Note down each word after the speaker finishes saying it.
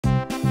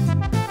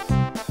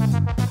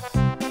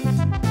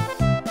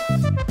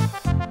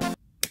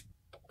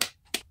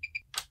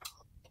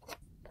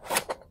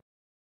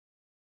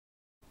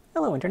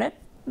Hello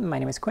Internet, my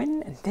name is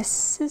Quinn and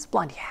this is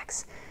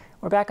Blondihacks.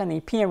 We're back on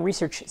the PM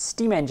Research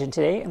steam engine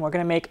today and we're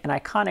going to make an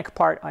iconic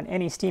part on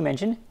any steam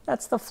engine.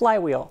 That's the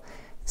flywheel.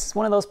 This is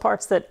one of those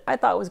parts that I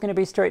thought was going to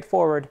be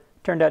straightforward,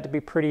 turned out to be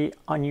pretty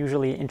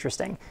unusually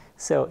interesting.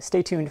 So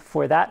stay tuned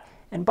for that.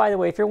 And by the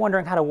way, if you're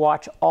wondering how to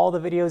watch all the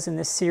videos in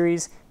this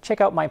series,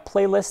 check out my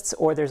playlists,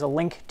 or there's a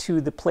link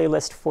to the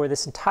playlist for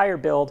this entire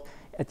build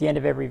at the end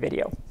of every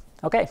video.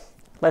 Okay,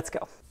 let's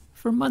go.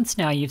 For months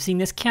now, you've seen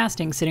this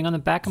casting sitting on the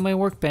back of my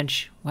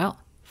workbench. Well,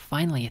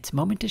 finally, it's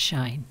moment to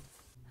shine.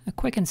 A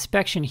quick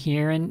inspection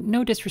here, and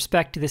no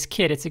disrespect to this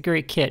kit, it's a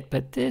great kit,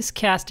 but this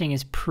casting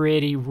is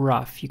pretty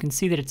rough. You can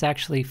see that it's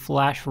actually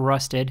flash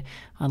rusted,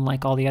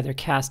 unlike all the other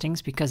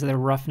castings, because of the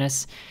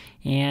roughness,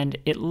 and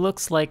it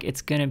looks like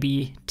it's going to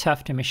be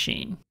tough to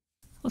machine.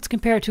 Let's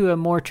compare it to a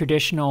more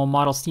traditional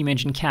model steam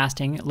engine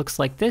casting. It looks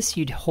like this.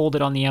 You'd hold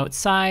it on the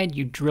outside,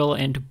 you'd drill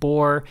and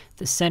bore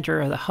the center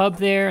of the hub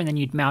there, and then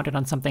you'd mount it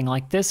on something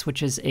like this,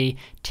 which is a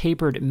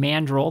tapered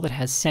mandrel that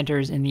has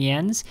centers in the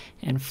ends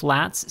and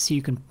flats, so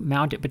you can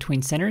mount it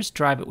between centers,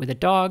 drive it with a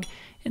dog,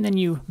 and then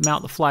you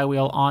mount the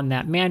flywheel on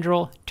that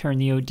mandrel, turn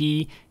the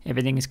OD,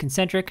 everything is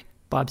concentric,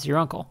 Bob's your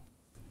uncle.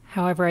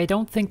 However, I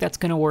don't think that's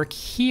going to work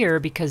here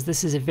because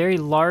this is a very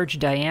large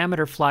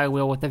diameter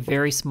flywheel with a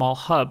very small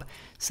hub.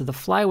 So the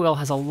flywheel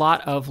has a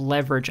lot of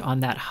leverage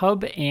on that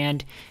hub,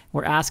 and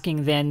we're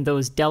asking then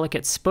those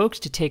delicate spokes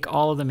to take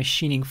all of the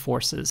machining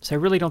forces. So I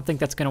really don't think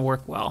that's going to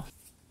work well.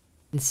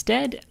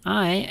 Instead,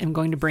 I am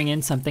going to bring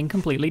in something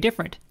completely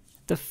different.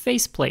 The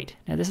faceplate.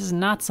 Now this is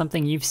not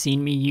something you've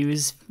seen me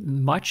use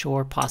much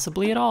or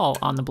possibly at all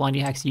on the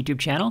Blondihacks YouTube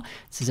channel.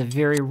 This is a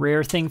very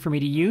rare thing for me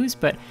to use,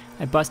 but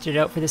I busted it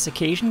out for this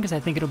occasion because I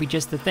think it'll be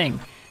just the thing.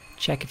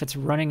 Check if it's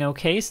running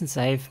okay, since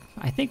I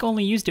think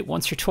only used it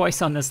once or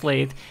twice on this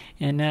lathe,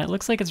 and it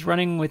looks like it's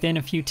running within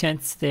a few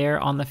tenths there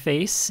on the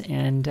face,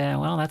 and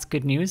well, that's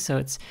good news, so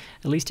it's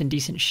at least in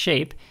decent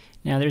shape.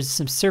 Now there's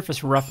some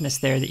surface roughness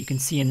there that you can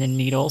see in the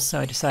needle, so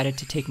I decided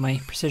to take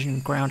my precision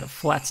ground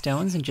flat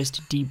stones and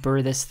just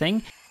deburr this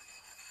thing.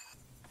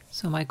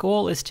 So my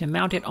goal is to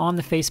mount it on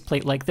the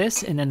faceplate like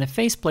this, and then the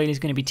faceplate is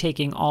going to be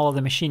taking all of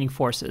the machining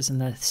forces,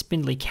 and the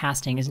spindly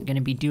casting isn't going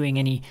to be doing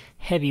any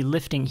heavy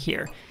lifting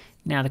here.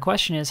 Now the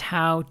question is,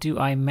 how do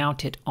I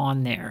mount it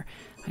on there?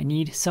 I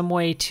need some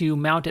way to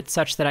mount it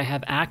such that I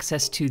have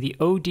access to the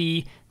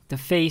OD, the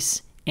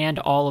face, and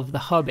all of the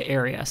hub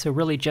area. So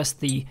really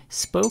just the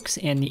spokes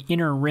and the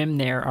inner rim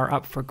there are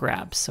up for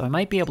grabs. So I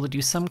might be able to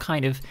do some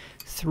kind of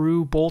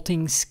through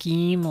bolting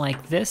scheme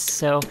like this.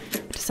 So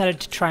I decided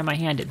to try my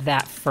hand at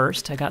that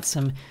first. I got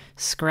some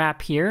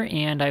scrap here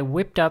and I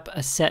whipped up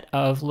a set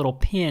of little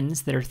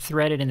pins that are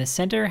threaded in the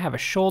center, have a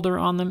shoulder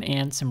on them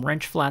and some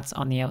wrench flats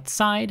on the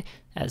outside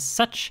as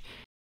such.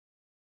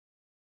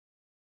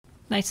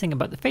 Nice thing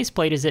about the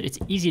faceplate is that it's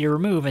easy to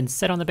remove and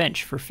set on the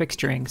bench for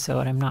fixturing, so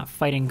that I'm not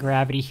fighting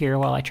gravity here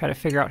while I try to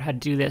figure out how to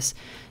do this.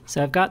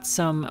 So I've got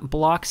some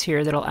blocks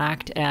here that'll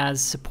act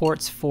as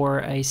supports for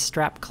a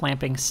strap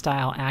clamping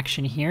style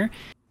action here.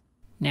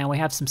 Now we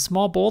have some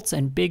small bolts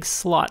and big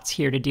slots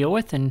here to deal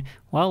with, and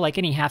well, like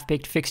any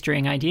half-baked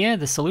fixturing idea,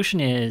 the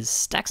solution is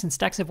stacks and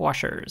stacks of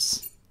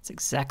washers. That's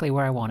exactly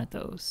where I wanted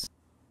those.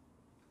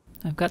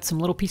 I've got some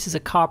little pieces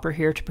of copper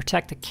here to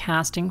protect the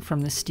casting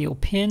from the steel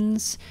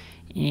pins.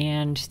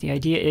 And the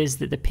idea is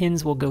that the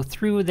pins will go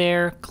through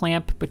there,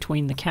 clamp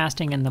between the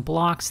casting and the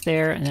blocks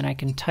there, and then I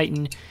can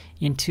tighten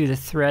into the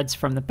threads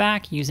from the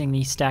back using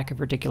the stack of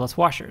ridiculous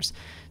washers.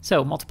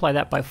 So multiply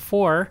that by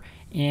 4,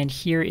 and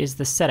here is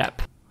the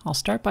setup. I'll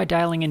start by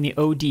dialing in the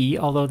OD,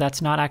 although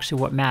that's not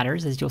actually what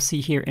matters, as you'll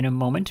see here in a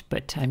moment,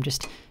 but I'm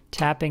just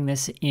tapping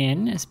this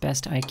in as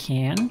best I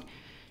can.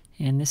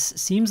 And this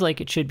seems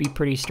like it should be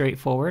pretty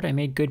straightforward. I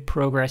made good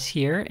progress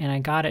here, and I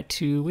got it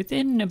to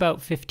within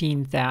about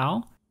 15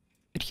 thou.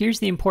 But here's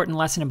the important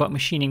lesson about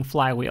machining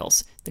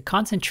flywheels. The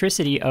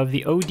concentricity of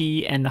the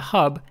OD and the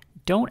hub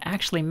don't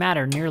actually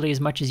matter nearly as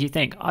much as you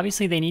think.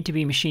 Obviously they need to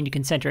be machined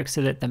concentric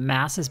so that the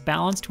mass is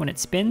balanced when it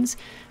spins,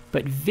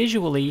 but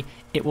visually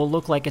it will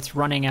look like it's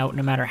running out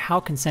no matter how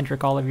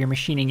concentric all of your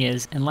machining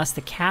is, unless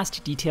the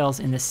cast details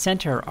in the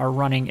center are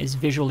running as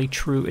visually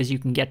true as you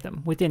can get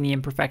them, within the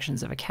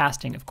imperfections of a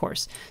casting, of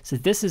course. So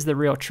this is the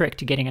real trick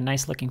to getting a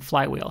nice looking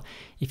flywheel.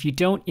 If you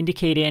don't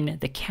indicate in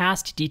the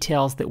cast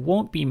details that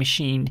won't be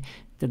machined,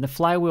 then the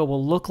flywheel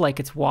will look like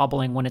it's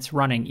wobbling when it's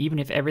running, even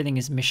if everything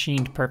is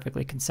machined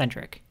perfectly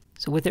concentric.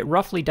 So with it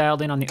roughly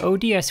dialed in on the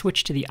OD, I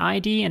switched to the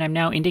ID, and I'm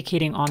now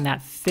indicating on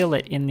that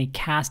fillet in the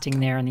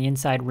casting there on the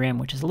inside rim,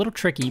 which is a little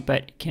tricky,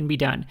 but can be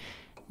done.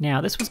 Now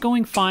this was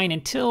going fine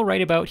until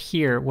right about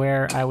here,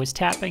 where I was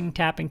tapping,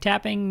 tapping,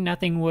 tapping,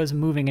 nothing was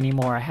moving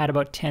anymore. I had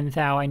about 10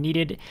 thou I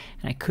needed,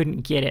 and I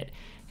couldn't get it.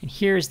 And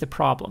here's the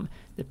problem.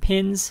 The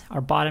pins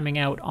are bottoming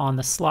out on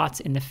the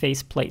slots in the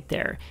faceplate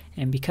there.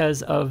 And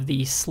because of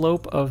the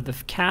slope of the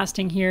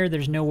casting here,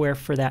 there's nowhere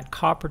for that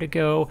copper to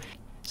go.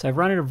 So I've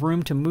run out of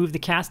room to move the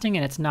casting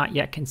and it's not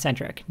yet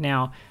concentric.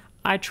 Now,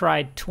 I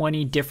tried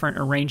 20 different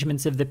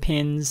arrangements of the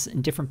pins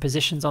and different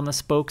positions on the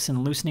spokes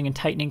and loosening and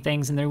tightening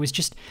things, and there was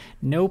just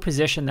no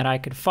position that I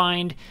could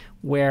find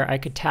where I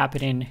could tap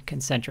it in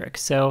concentric.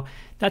 So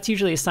that's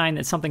usually a sign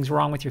that something's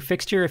wrong with your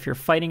fixture. If you're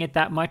fighting it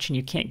that much and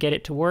you can't get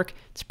it to work,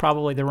 it's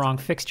probably the wrong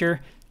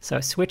fixture. So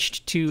I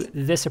switched to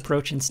this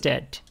approach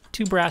instead.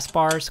 2 brass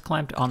bars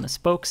clamped on the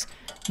spokes.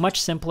 Much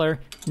simpler,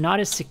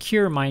 not as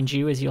secure, mind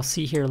you, as you'll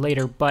see here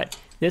later, but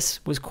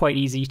this was quite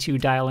easy to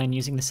dial in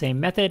using the same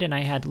method, and I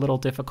had little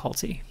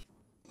difficulty.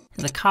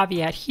 And the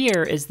caveat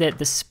here is that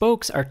the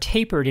spokes are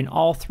tapered in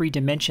all 3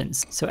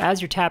 dimensions. So as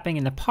you're tapping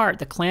in the part,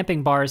 the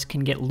clamping bars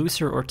can get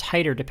looser or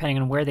tighter depending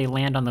on where they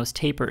land on those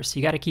tapers. So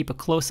you got to keep a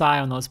close eye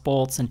on those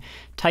bolts and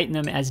tighten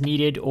them as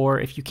needed, or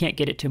if you can't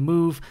get it to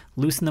move,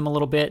 loosen them a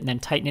little bit and then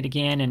tighten it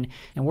again, and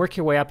work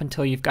your way up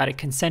until you've got it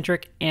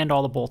concentric and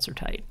all the bolts are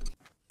tight.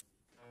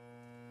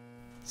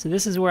 So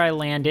this is where I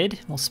landed.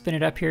 We'll spin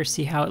it up here,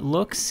 see how it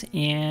looks,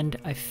 and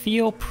I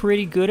feel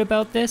pretty good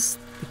about this.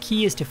 The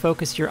key is to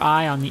focus your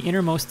eye on the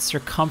innermost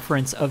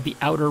circumference of the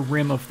outer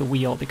rim of the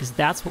wheel, because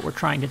that's what we're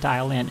trying to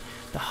dial in.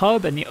 The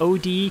hub and the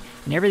OD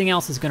and everything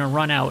else is going to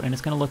run out and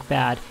it's going to look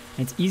bad,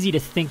 and it's easy to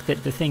think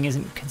that the thing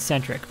isn't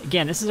concentric.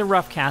 Again, this is a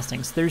rough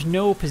casting, so there's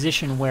no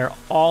position where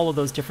all of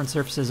those different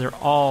surfaces are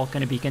all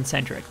going to be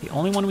concentric. The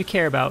only one we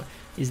care about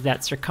is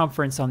that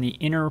circumference on the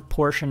inner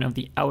portion of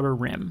the outer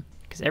rim,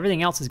 because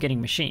everything else is getting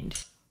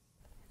machined.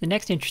 The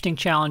next interesting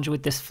challenge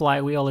with this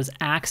flywheel is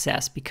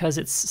access, because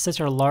it's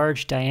such a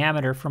large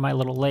diameter for my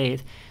little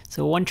lathe.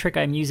 So one trick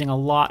I'm using a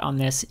lot on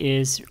this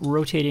is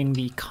rotating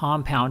the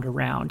compound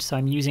around. So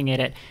I'm using it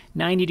at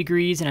 90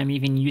 degrees, and I'm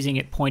even using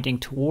it pointing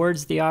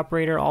towards the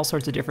operator, all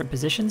sorts of different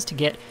positions to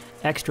get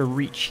extra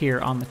reach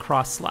here on the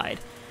cross slide.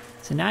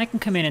 So now I can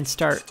come in and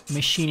start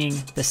machining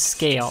the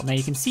scale. Now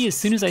you can see as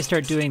soon as I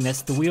start doing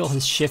this, the wheel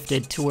has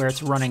shifted to where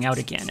it's running out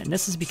again. And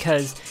this is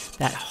because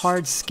that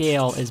hard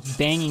scale is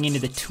banging into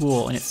the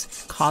tool and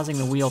it's causing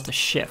the wheel to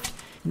shift.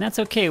 And that's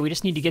okay, we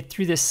just need to get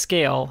through this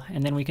scale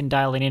and then we can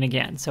dial it in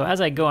again. So as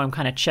I go, I'm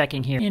kind of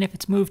checking here. And if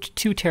it's moved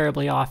too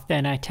terribly off,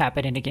 then I tap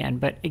it in again.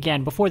 But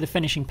again, before the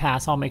finishing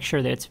pass, I'll make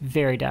sure that it's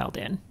very dialed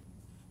in.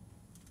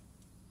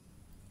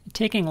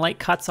 Taking light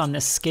cuts on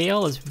this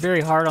scale is very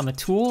hard on the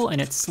tool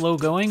and it's slow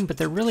going, but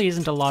there really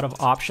isn't a lot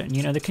of option.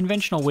 You know, the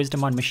conventional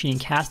wisdom on machining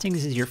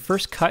castings is your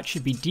first cut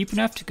should be deep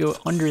enough to go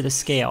under the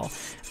scale.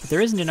 But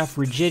there isn't enough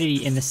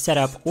rigidity in the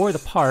setup or the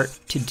part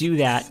to do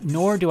that,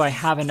 nor do I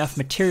have enough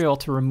material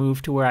to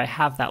remove to where I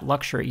have that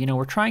luxury. You know,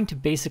 we're trying to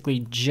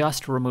basically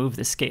just remove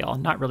the scale,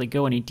 not really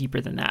go any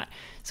deeper than that.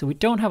 So we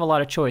don't have a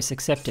lot of choice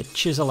except to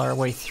chisel our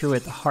way through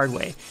it the hard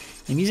way.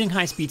 I'm using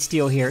high-speed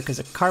steel here because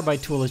a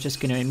carbide tool is just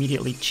going to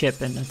immediately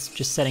chip, and that's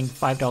just setting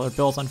 $5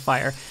 bills on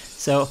fire.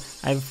 So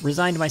I've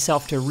resigned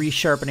myself to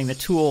resharpening the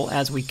tool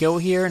as we go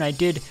here, and I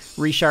did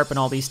resharpen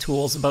all these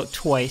tools about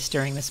twice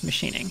during this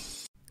machining.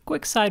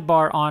 Quick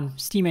sidebar on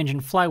steam engine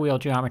flywheel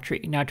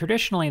geometry. Now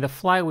traditionally the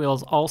flywheel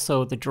is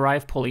also the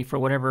drive pulley for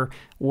whatever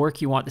work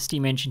you want the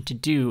steam engine to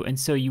do, and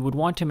so you would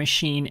want to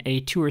machine a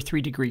 2 or 3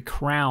 degree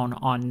crown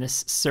on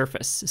this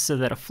surface so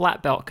that a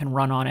flat belt can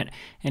run on it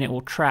and it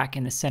will track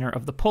in the center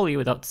of the pulley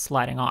without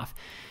sliding off.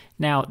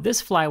 Now this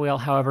flywheel,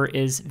 however,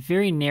 is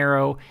very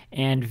narrow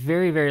and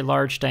very, very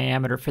large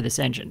diameter for this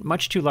engine.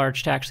 Much too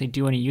large to actually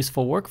do any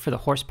useful work for the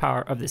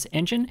horsepower of this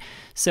engine.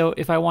 So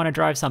if I want to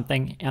drive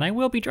something, and I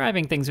will be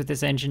driving things with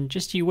this engine,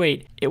 just you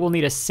wait, it will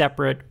need a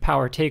separate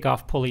power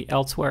takeoff pulley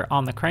elsewhere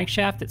on the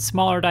crankshaft that's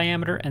smaller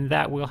diameter, and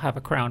that will have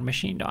a crown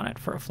machined on it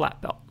for a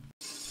flat belt.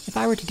 If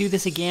I were to do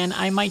this again,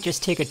 I might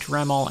just take a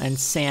Dremel and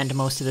sand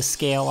most of the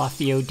scale off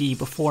the OD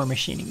before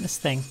machining this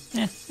thing.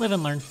 Live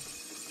and learn.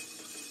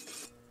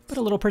 But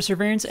a little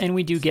perseverance and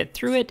we do get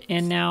through it,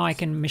 and now I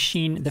can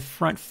machine the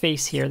front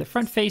face here. The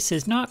front face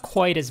is not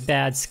quite as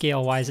bad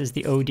scale-wise as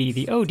the OD.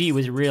 The OD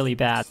was really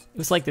bad. It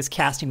was like this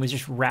casting was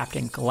just wrapped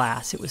in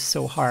glass. It was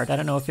so hard. I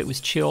don't know if it was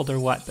chilled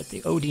or what, but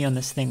the OD on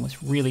this thing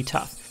was really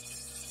tough.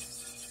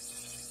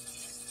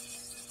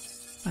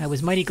 I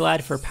was mighty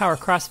glad for power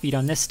crossfeed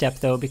on this step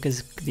though,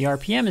 because the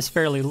RPM is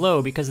fairly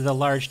low because of the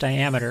large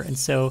diameter, and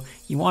so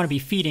you want to be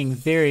feeding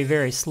very,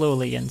 very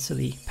slowly, and so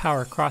the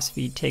power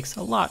crossfeed takes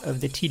a lot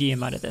of the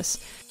tedium out of this.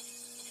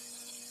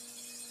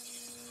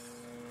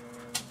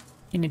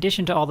 In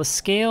addition to all the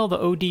scale, the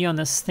OD on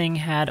this thing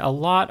had a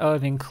lot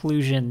of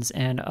inclusions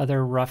and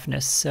other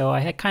roughness, so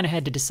I kind of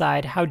had to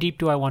decide how deep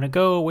do I want to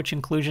go, which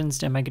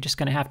inclusions am I just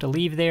going to have to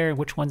leave there,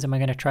 which ones am I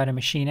going to try to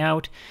machine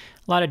out.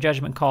 A lot of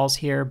judgment calls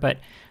here, but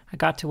I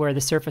got to where the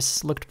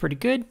surface looked pretty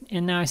good,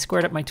 and now I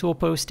squared up my tool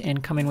post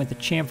and come in with the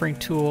chamfering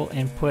tool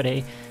and put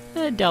a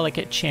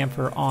delicate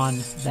chamfer on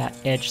that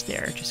edge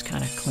there. Just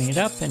kind of clean it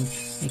up and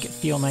make it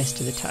feel nice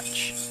to the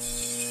touch.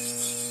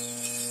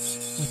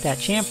 With that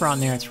chamfer on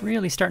there, it's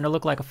really starting to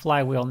look like a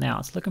flywheel now.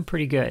 It's looking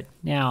pretty good.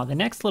 Now, the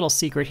next little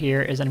secret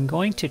here is I'm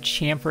going to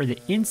chamfer the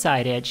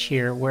inside edge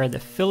here where the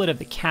fillet of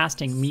the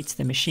casting meets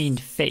the machined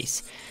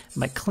face.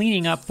 By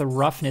cleaning up the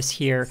roughness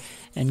here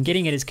and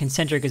getting it as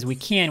concentric as we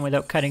can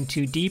without cutting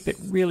too deep, it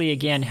really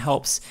again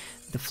helps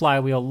the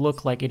flywheel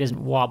look like it isn't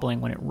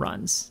wobbling when it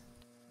runs.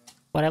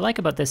 What I like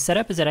about this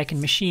setup is that I can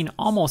machine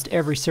almost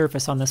every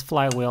surface on this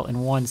flywheel in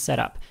one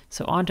setup.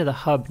 So onto the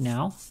hub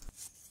now.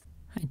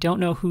 I don't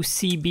know who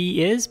CB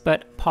is,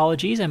 but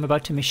apologies, I'm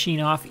about to machine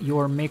off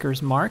your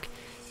maker's mark.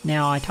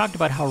 Now, I talked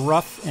about how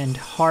rough and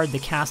hard the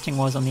casting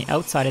was on the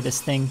outside of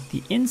this thing.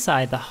 The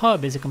inside, the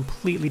hub, is a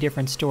completely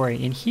different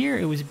story. In here,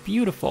 it was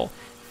beautiful.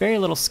 Very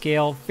little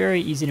scale,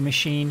 very easy to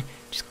machine,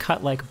 just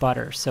cut like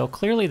butter. So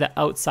clearly the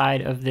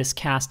outside of this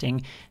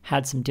casting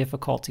had some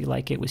difficulty,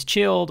 like it was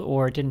chilled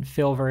or it didn't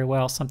fill very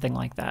well, something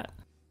like that.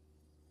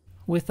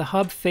 With the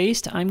hub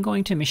faced, I'm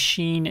going to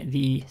machine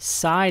the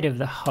side of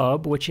the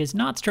hub, which is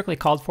not strictly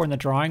called for in the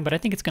drawing, but I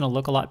think it's going to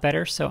look a lot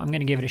better, so I'm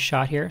going to give it a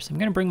shot here. So I'm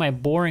going to bring my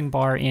boring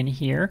bar in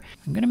here.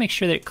 I'm going to make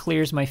sure that it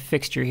clears my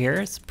fixture here.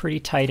 It's pretty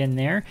tight in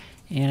there,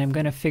 and I'm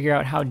going to figure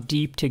out how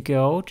deep to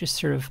go, just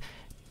sort of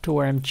to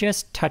where I'm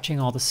just touching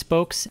all the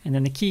spokes. And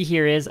then the key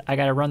here is I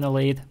got to run the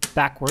lathe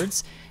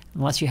backwards,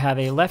 unless you have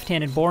a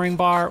left-handed boring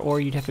bar, or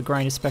you'd have to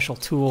grind a special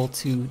tool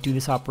to do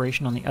this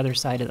operation on the other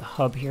side of the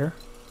hub here.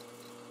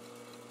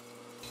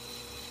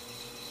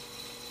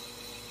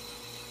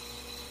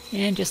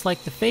 And just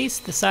like the face,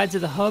 the sides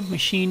of the hub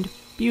machined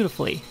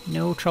beautifully.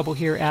 No trouble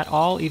here at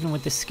all, even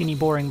with the skinny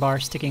boring bar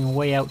sticking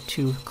way out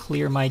to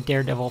clear my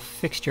daredevil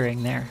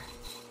fixturing there.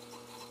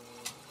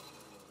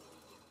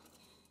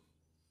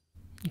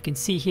 You can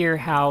see here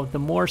how the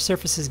more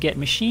surfaces get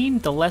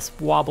machined, the less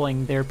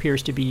wobbling there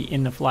appears to be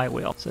in the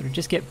flywheel. So it'll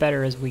just get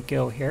better as we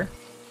go here.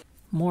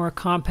 More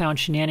compound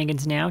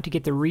shenanigans now to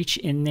get the reach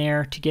in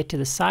there to get to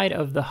the side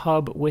of the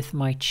hub with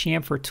my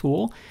chamfer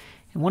tool.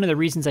 And one of the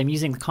reasons I'm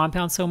using the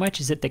compound so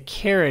much is that the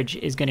carriage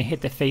is going to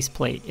hit the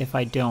faceplate if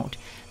I don't.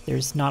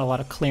 There's not a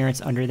lot of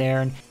clearance under there,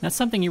 and that's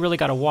something you really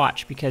got to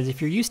watch, because if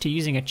you're used to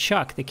using a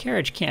chuck, the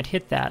carriage can't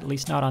hit that, at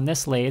least not on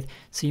this lathe,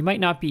 so you might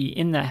not be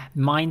in the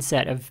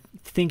mindset of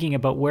thinking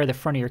about where the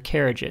front of your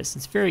carriage is.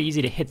 It's very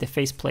easy to hit the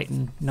faceplate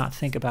and not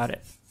think about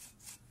it.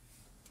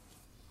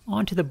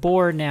 Onto the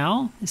bore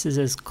now. This is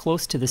as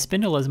close to the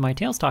spindle as my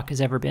tailstock has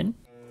ever been.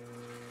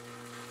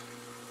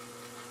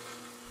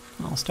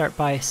 I'll start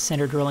by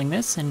center drilling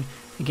this, and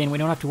again, we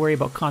don't have to worry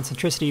about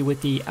concentricity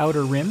with the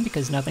outer rim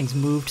because nothing's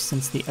moved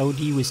since the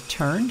OD was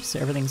turned, so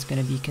everything's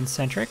going to be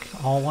concentric,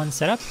 all one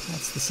setup.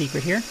 That's the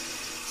secret here.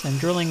 So I'm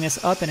drilling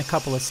this up in a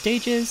couple of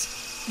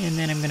stages, and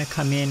then I'm going to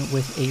come in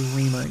with a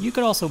reamer. You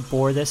could also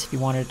bore this if you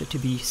wanted it to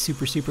be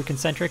super, super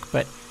concentric,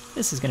 but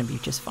this is going to be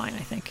just fine, I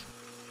think.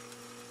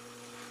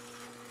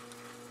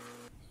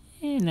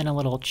 And then a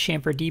little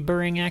chamfer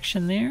deburring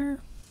action there.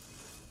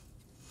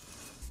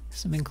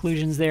 Some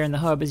inclusions there in the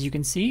hub, as you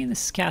can see.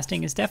 This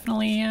casting is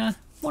definitely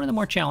one of the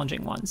more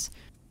challenging ones.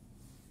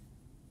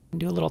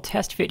 Do a little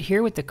test fit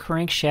here with the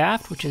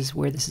crankshaft, which is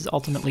where this is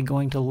ultimately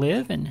going to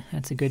live, and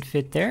that's a good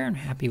fit there. I'm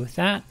happy with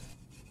that.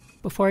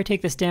 Before I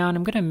take this down,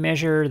 I'm going to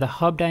measure the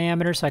hub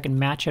diameter so I can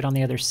match it on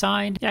the other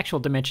side. The actual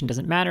dimension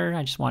doesn't matter,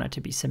 I just want it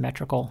to be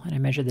symmetrical, and I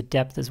measure the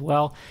depth as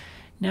well.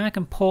 Now I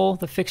can pull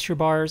the fixture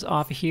bars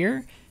off of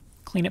here,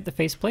 clean up the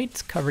faceplate.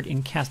 It's covered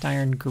in cast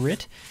iron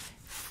grit.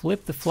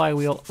 Flip the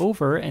flywheel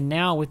over, and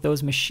now with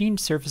those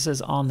machined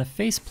surfaces on the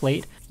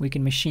faceplate, we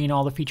can machine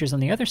all the features on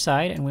the other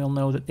side, and we'll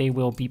know that they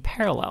will be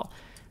parallel.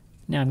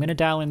 Now I'm going to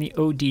dial in the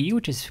OD,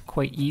 which is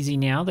quite easy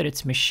now that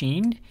it's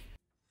machined.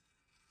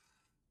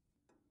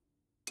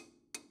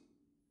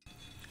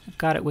 I've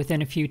got it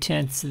within a few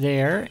tenths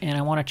there, and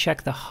I want to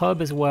check the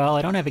hub as well.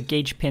 I don't have a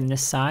gauge pin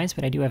this size,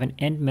 but I do have an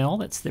end mill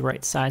that's the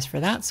right size for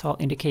that, so I'll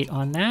indicate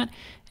on that.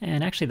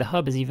 And actually the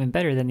hub is even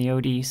better than the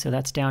OD, so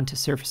that's down to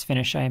surface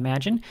finish, I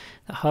imagine.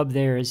 The hub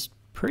there is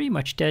pretty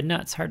much dead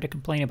nuts, hard to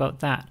complain about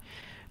that.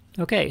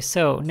 Okay,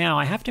 so now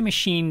I have to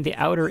machine the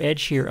outer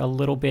edge here a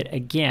little bit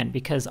again,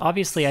 because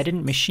obviously I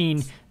didn't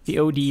machine the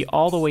OD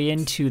all the way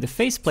into the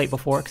faceplate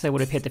before because I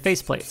would have hit the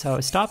faceplate. So I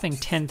was stopping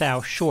 10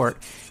 thou short,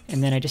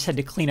 and then I just had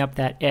to clean up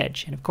that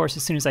edge. And of course,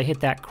 as soon as I hit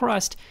that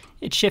crust,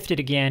 it shifted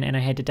again, and I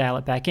had to dial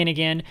it back in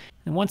again.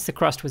 And once the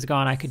crust was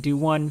gone, I could do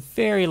one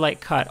very light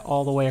cut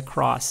all the way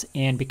across.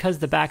 And because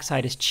the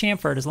backside is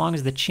chamfered, as long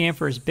as the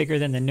chamfer is bigger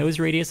than the nose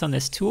radius on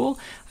this tool,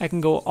 I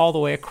can go all the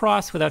way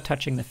across without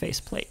touching the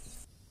faceplate.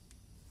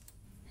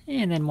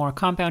 And then more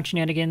compound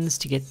shenanigans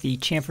to get the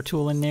chamfer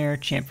tool in there,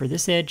 chamfer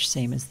this edge,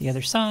 same as the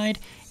other side.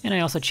 And I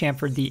also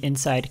chamfered the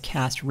inside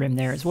cast rim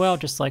there as well,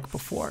 just like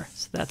before.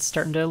 So that's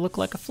starting to look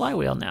like a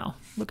flywheel now.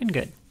 Looking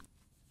good.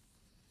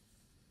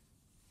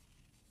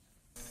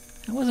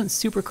 I wasn't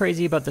super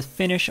crazy about the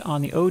finish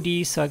on the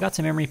OD, so I got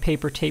some emery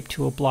paper taped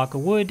to a block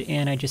of wood,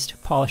 and I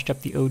just polished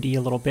up the OD a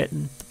little bit,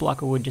 and the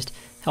block of wood just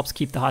helps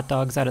keep the hot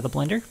dogs out of the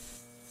blender.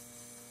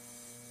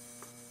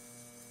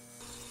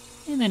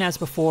 And then as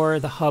before,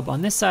 the hub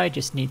on this side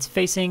just needs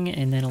facing,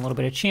 and then a little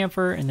bit of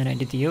chamfer, and then I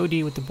did the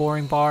OD with the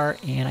boring bar,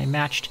 and I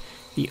matched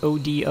the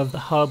OD of the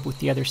hub with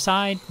the other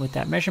side with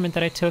that measurement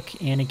that I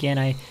took, and again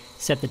I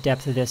set the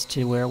depth of this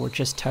to where we're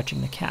just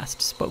touching the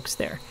cast spokes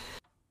there.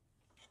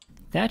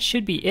 That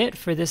should be it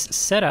for this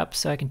setup,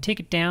 so I can take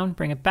it down,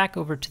 bring it back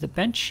over to the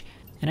bench,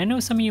 and I know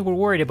some of you were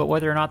worried about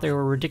whether or not there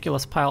were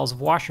ridiculous piles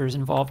of washers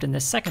involved in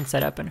this second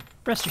setup, and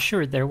rest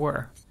assured there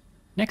were.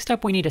 Next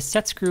up, we need a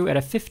set screw at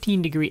a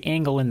 15-degree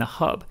angle in the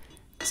hub.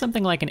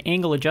 Something like an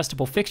angle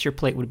adjustable fixture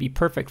plate would be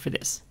perfect for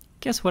this.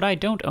 Guess what I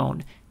don't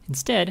own?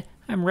 Instead,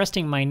 I'm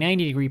resting my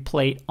 90-degree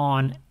plate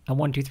on a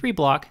 123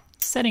 block,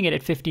 setting it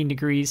at 15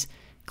 degrees,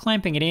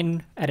 clamping it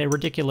in at a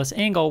ridiculous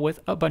angle with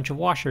a bunch of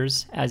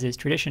washers, as is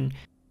tradition.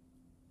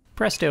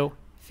 Presto,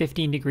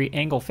 15-degree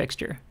angle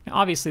fixture. Now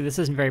obviously this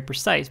isn't very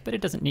precise, but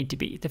it doesn't need to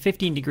be. The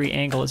 15-degree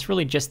angle is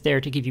really just there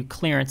to give you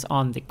clearance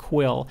on the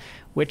quill,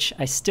 which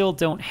I still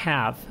don't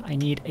have. I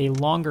need a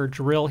longer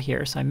drill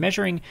here, so I'm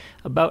measuring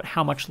about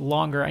how much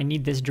longer I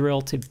need this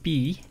drill to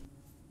be.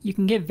 You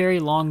can get very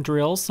long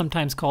drills,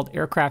 sometimes called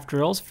aircraft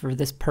drills, for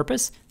this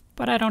purpose,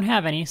 but I don't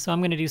have any, so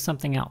I'm going to do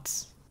something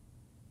else.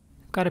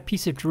 I've got a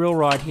piece of drill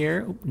rod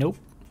here. Oh, nope.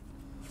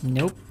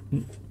 Nope.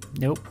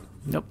 Nope.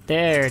 Nope.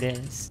 There it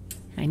is.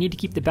 I need to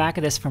keep the back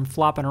of this from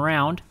flopping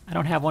around. I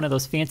don't have one of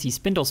those fancy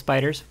spindle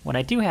spiders. What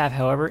I do have,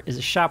 however, is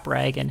a shop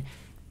rag, and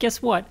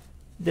guess what?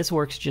 This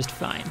works just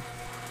fine.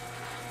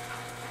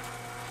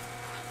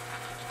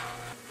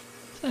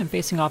 So I'm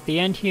facing off the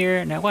end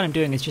here. Now what I'm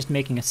doing is just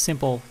making a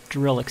simple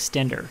drill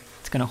extender.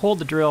 It's going to hold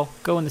the drill,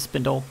 go in the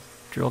spindle,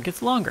 drill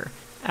gets longer.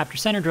 After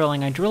center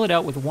drilling, I drill it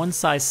out with one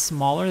size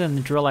smaller than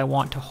the drill I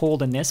want to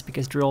hold in this,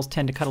 because drills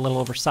tend to cut a little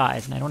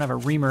oversized, and I don't have a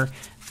reamer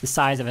the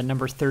size of a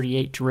number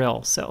 38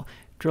 drill, so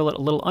drill it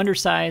a little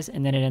undersized,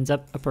 and then it ends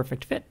up a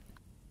perfect fit.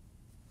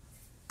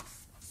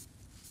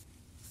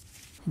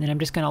 And then I'm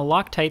just going to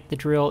Loctite the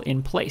drill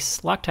in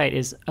place. Loctite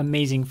is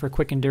amazing for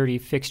quick and dirty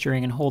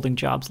fixturing and holding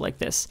jobs like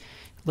this.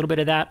 A little bit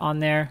of that on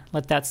there,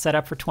 let that set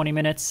up for 20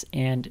 minutes,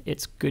 and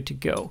it's good to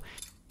go.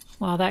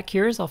 While that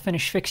cures, I'll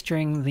finish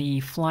fixturing the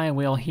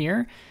flywheel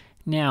here.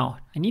 Now,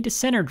 I need to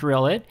center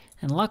drill it,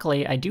 and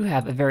luckily I do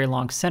have a very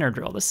long center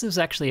drill. This is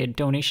actually a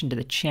donation to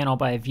the channel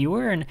by a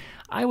viewer, and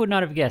I would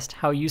not have guessed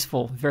how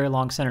useful very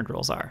long center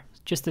drills are.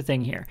 Just the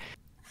thing here.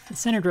 The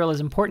center drill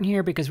is important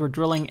here because we're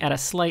drilling at a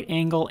slight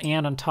angle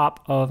and on top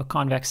of a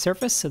convex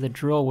surface, so the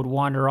drill would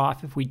wander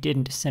off if we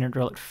didn't center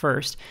drill it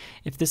first.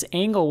 If this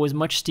angle was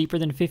much steeper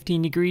than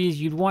 15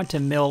 degrees, you'd want to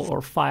mill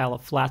or file a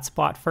flat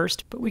spot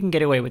first, but we can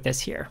get away with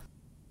this here.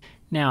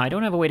 Now, I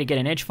don't have a way to get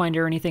an edge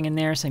finder or anything in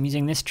there, so I'm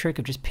using this trick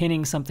of just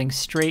pinning something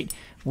straight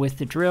with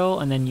the drill,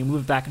 and then you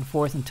move back and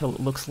forth until it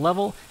looks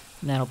level,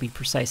 and that'll be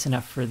precise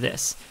enough for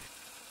this.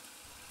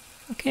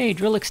 Okay,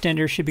 drill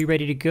extender should be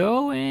ready to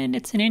go, and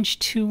it's 1 inch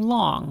too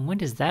long. When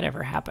does that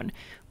ever happen?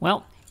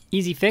 Well,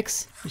 easy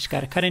fix, just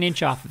gotta cut 1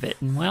 inch off of it,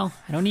 and well,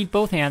 I don't need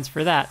both hands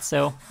for that,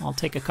 so I'll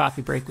take a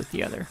coffee break with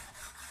the other.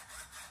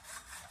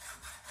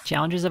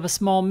 Challenges of a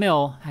small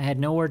mill, I had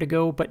nowhere to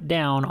go but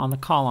down on the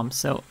column,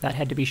 so that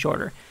had to be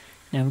shorter.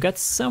 Now we've got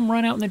some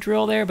run out in the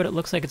drill there, but it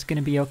looks like it's going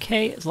to be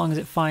okay. As long as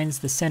it finds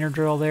the center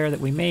drill there that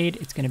we made,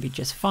 it's going to be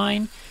just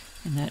fine.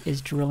 And that is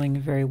drilling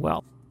very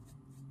well.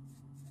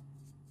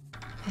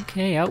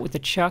 Okay, out with the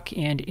chuck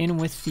and in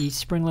with the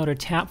spring-loaded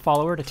tap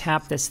follower to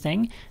tap this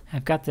thing.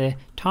 I've got the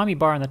Tommy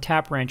bar and the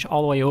tap wrench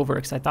all the way over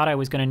because I thought I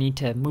was going to need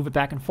to move it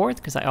back and forth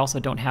because I also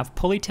don't have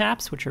pulley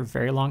taps, which are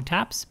very long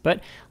taps. But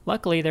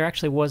luckily there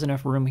actually was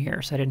enough room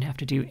here, so I didn't have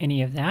to do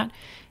any of that.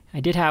 I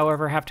did,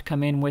 however, have to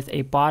come in with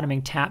a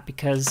bottoming tap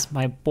because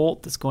my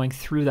bolt that's going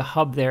through the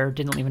hub there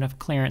didn't leave enough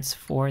clearance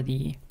for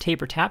the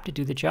taper tap to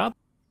do the job.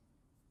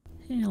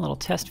 And a little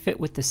test fit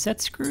with the set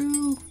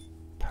screw.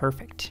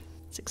 Perfect.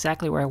 That's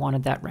exactly where I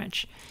wanted that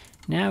wrench.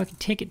 Now we can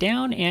take it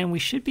down and we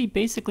should be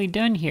basically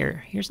done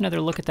here. Here's another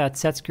look at that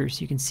set screw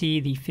so you can see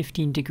the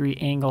 15-degree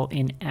angle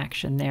in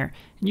action there.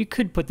 And you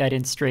could put that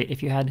in straight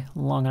if you had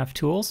long enough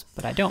tools,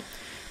 but I don't.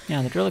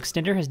 Now the drill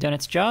extender has done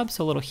its job,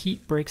 so a little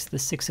heat breaks the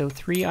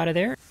 603 out of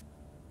there.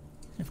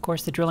 And of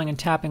course the drilling and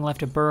tapping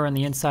left a burr on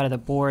the inside of the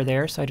bore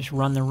there, so I just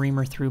run the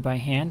reamer through by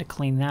hand to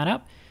clean that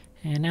up.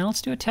 And now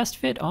let's do a test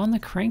fit on the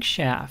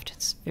crankshaft.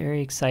 It's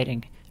very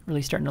exciting.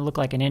 Really starting to look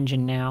like an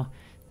engine now.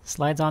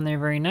 Slides on there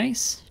very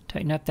nice.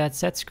 Tighten up that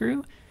set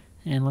screw,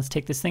 and let's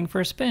take this thing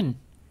for a spin.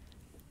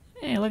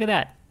 Hey, look at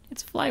that.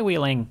 It's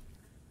flywheeling.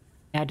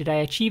 Now, did I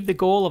achieve the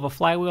goal of a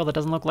flywheel that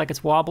doesn't look like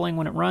it's wobbling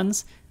when it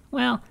runs?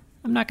 Well,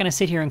 I'm not going to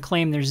sit here and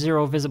claim there's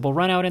zero visible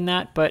run out in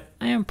that, but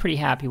I am pretty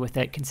happy with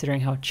it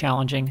considering how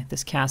challenging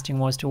this casting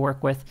was to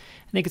work with.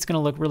 I think it's going to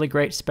look really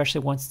great,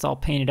 especially once it's all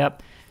painted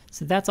up.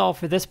 So that's all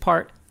for this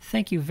part.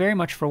 Thank you very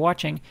much for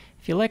watching.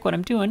 If you like what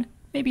I'm doing,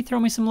 maybe throw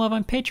me some love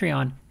on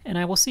Patreon, and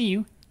I will see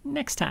you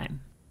next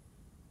time.